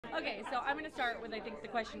Okay, so I'm going to start with, I think, the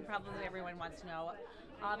question probably everyone wants to know.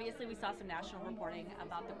 Obviously, we saw some national reporting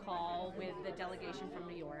about the call with the delegation from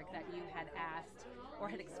New York that you had asked or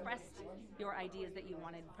had expressed your ideas that you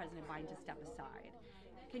wanted President Biden to step aside.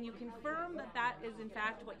 Can you confirm that that is in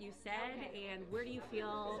fact what you said, and where do you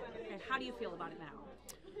feel, and how do you feel about it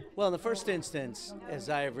now? Well, in the first instance, as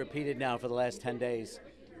I have repeated now for the last 10 days,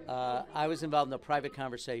 I was involved in a private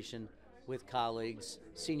conversation with colleagues,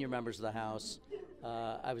 senior members of the House.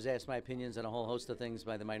 I was asked my opinions on a whole host of things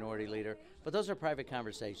by the minority leader, but those are private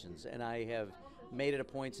conversations, and I have made it a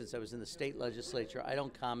point since I was in the state legislature. I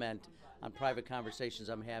don't comment on private conversations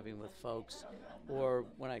I'm having with folks or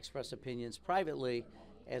when I express opinions privately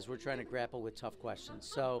as we're trying to grapple with tough questions.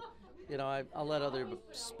 So, I'll let others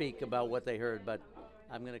speak about what they heard, but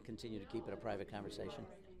I'm going to continue to keep it a private conversation.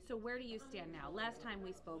 So where do you stand now? Last time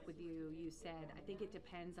we spoke with you, you said, I think it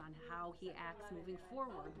depends on how he acts moving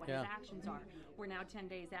forward, what his actions are. We're now 10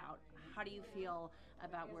 days out. How do you feel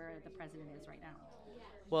about where the president is right now?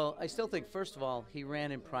 Well, I still think, first of all, he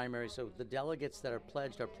ran in primary, so the delegates that are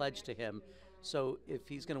pledged to him. So if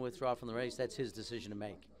he's going to withdraw from the race, that's his decision to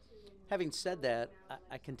make. Having said that,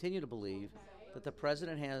 I continue to believe that the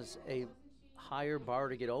president has a higher bar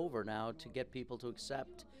to get over now to get people to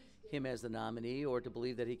accept him as the nominee or to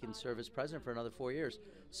believe that he can serve as president for another 4 years.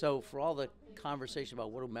 So for all the conversation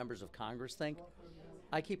about what do members of Congress think,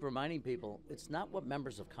 I keep reminding people it's not what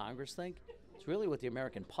members of Congress think, it's really what the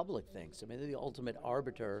American public thinks. I mean, they're the ultimate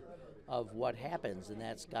arbiter of what happens, and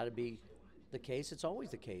that's got to be the case. It's always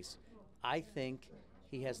the case. I think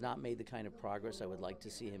he has not made the kind of progress I would like to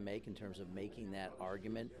see him make in terms of making that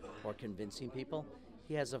argument or convincing people.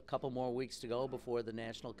 He has a couple more weeks to go before the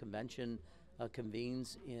National Convention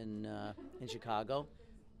convenes in Chicago,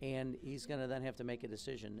 and he's going to then have to make a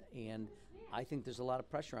decision. And I think there's a lot of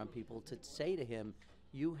pressure on people to say to him,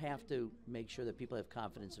 you have to make sure that people have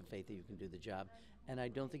confidence and faith that you can do the job. And I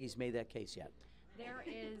don't think he's made that case yet. There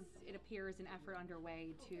is, it appears, an effort underway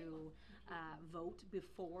to vote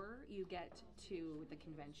before you get to the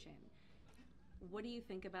convention. What do you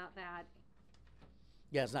think about that?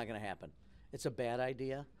 Yeah, it's not going to happen. It's a bad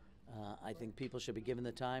idea. I think people should be given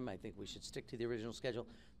the time. I think we should stick to the original schedule.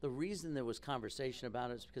 The reason there was conversation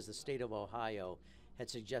about it is because the state of Ohio had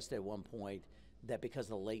suggested at one point that because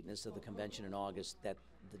of the lateness of the convention in August, that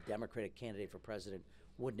the Democratic candidate for president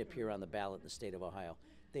wouldn't appear on the ballot in the state of Ohio.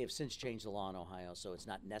 They have since changed the law in Ohio, so it's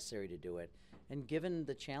not necessary to do it. And given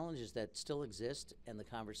the challenges that still exist and the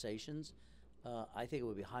conversations, I think it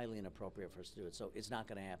would be highly inappropriate for us to do it. So it's not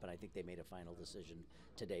going to happen. I think they made a final decision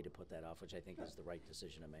today to put that off, which I think is the right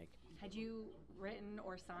decision to make. Had you written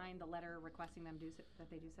or signed the letter requesting them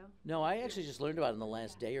that they do so? No, I actually just learned about it in the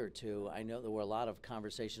last day or two. I know there were a lot of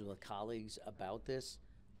conversations with colleagues about this,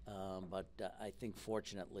 but I think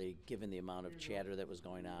fortunately, given the amount of chatter that was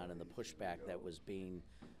going on and the pushback that was being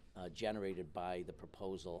generated by the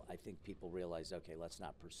proposal, I think people realized, okay, let's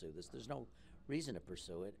not pursue this. There's no reason to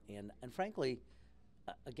pursue it. And frankly,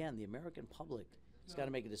 again, the American public has got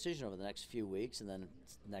to make a decision over the next few weeks and then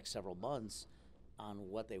the next several months on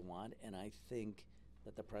what they want. And I think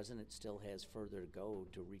that the president still has further to go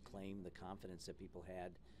to reclaim the confidence that people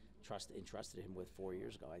had entrusted him with 4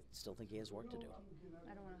 years ago. I still think he has work to do.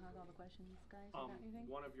 I don't want to hog all the questions, guys. You got anything?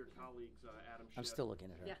 One of your colleagues, Adam Schiff. I'm still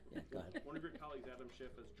looking at her. Yeah. Go ahead. One of your colleagues, Adam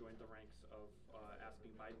Schiff, has joined the ranks of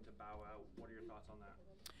asking Biden to bow out. What are your thoughts on that?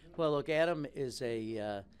 Well, look, Adam is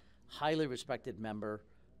a highly respected member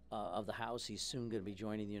of the House. He's soon going to be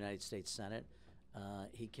joining the United States Senate.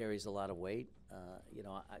 He carries a lot of weight.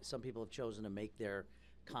 Some people have chosen to make their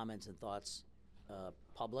comments and thoughts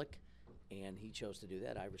public, and he chose to do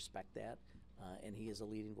that. I respect that, and he is a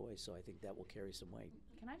leading voice, so I think that will carry some weight.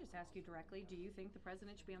 Can I just ask you directly, do you think the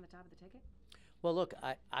president should be on the top of the ticket? Well, look,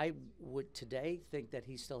 I would today think that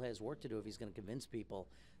he still has work to do if he's going to convince people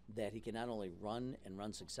that he can not only run and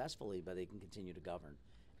run successfully, but he can continue to govern.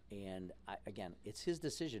 And again, it's his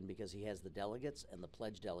decision because he has the delegates and the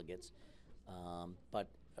pledged delegates. But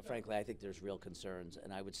frankly, I think there's real concerns,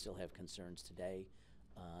 and I would still have concerns today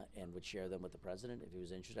and would share them with the president if he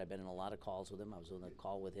was interested. I've been in a lot of calls with him. I was on a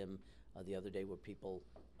call with him the other day where people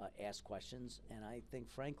ask questions, and I think,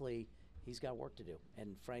 frankly, he's got work to do.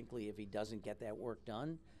 And frankly, if he doesn't get that work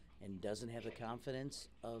done and doesn't have the confidence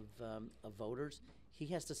of voters, he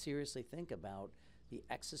has to seriously think about the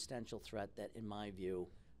existential threat that, in my view,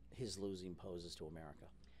 his losing poses to America.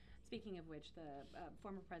 Speaking of which, the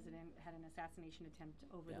former president had an assassination attempt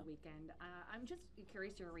over the weekend. I'm just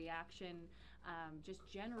curious your reaction, just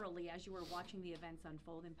generally as you were watching the events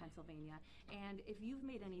unfold in Pennsylvania, and if you've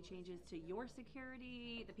made any changes to your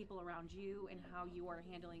security, the people around you, and how you are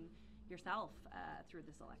handling yourself through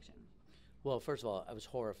this election. Well, first of all, I was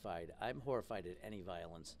horrified. I'm horrified at any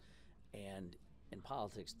violence. And in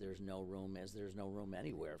politics, there's no room, as there's no room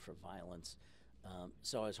anywhere for violence.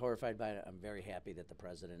 So I was horrified by it. I'm very happy that the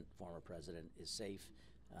president, former president, is safe,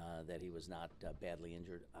 that he was not badly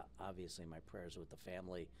injured. Obviously, my prayers with the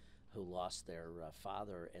family who lost their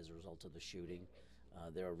father as a result of the shooting.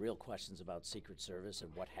 There are real questions about Secret Service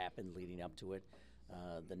and what happened leading up to it.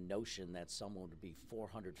 The notion that someone would be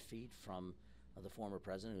 400 feet from the former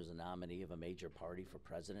president, who's a nominee of a major party for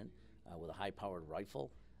president, with a high-powered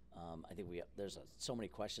rifle. I think there's so many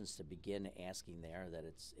questions to begin asking there that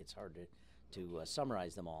it's hard to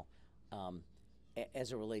summarize them all.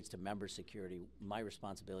 As it relates to member security, my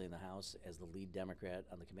responsibility in the House as the lead Democrat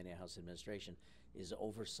on the Committee on House Administration is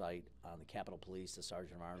oversight on the Capitol Police, the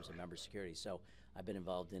Sergeant of Arms, and member security. So I've been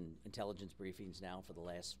involved in intelligence briefings now for the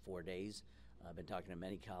last 4 days. I've been talking to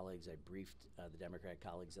many colleagues. I briefed the Democrat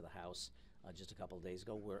colleagues of the House just a couple of days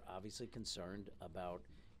ago. We're obviously concerned about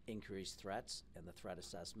increased threats and the threat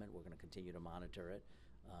assessment. We're going to continue to monitor it,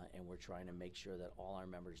 and we're trying to make sure that all our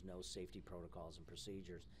members know safety protocols and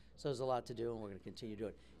procedures. So there's a lot to do, and we're going to continue to do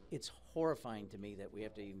it. It's horrifying to me that we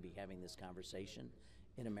have to even be having this conversation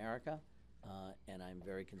in America, and I'm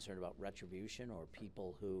very concerned about retribution or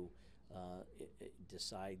people who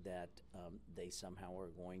decide that they somehow are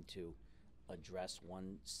going to address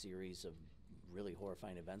one series of really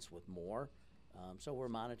horrifying events with more. So we're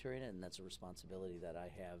monitoring it, and that's a responsibility that I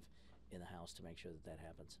have in the House to make sure that that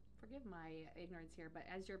happens. Forgive my ignorance here, but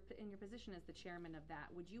as in your position as the chairman of that,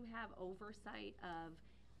 would you have oversight of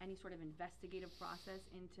any sort of investigative process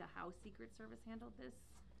into how Secret Service handled this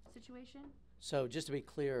situation? So just to be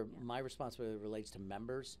clear, my responsibility relates to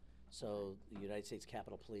members. So the United States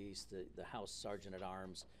Capitol Police, the House Sergeant at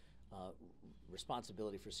Arms,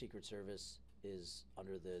 responsibility for Secret Service is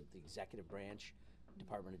under the executive branch,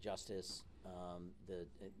 Department of Justice.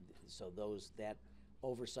 So that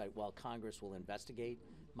oversight, while Congress will investigate,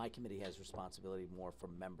 my committee has responsibility more for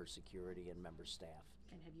member security and member staff.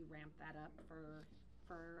 And have you ramped that up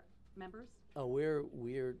for members? Oh,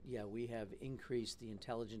 we have increased the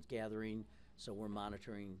intelligence gathering. So we're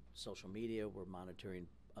monitoring social media. We're monitoring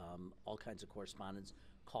all kinds of correspondence,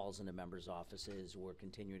 calls into members' offices. We're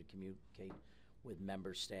continuing to communicate with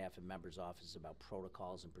member staff and members' offices about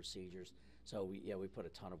protocols and procedures. So we put a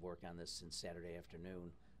ton of work on this since Saturday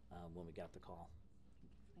afternoon when we got the call.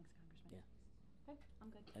 Thanks, Congressman. Yeah. Okay, I'm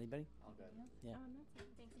good. Anybody? All good. Yeah. That's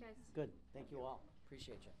it. Thanks, guys. Good. Thank you all.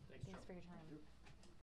 Appreciate you. Thanks for your time.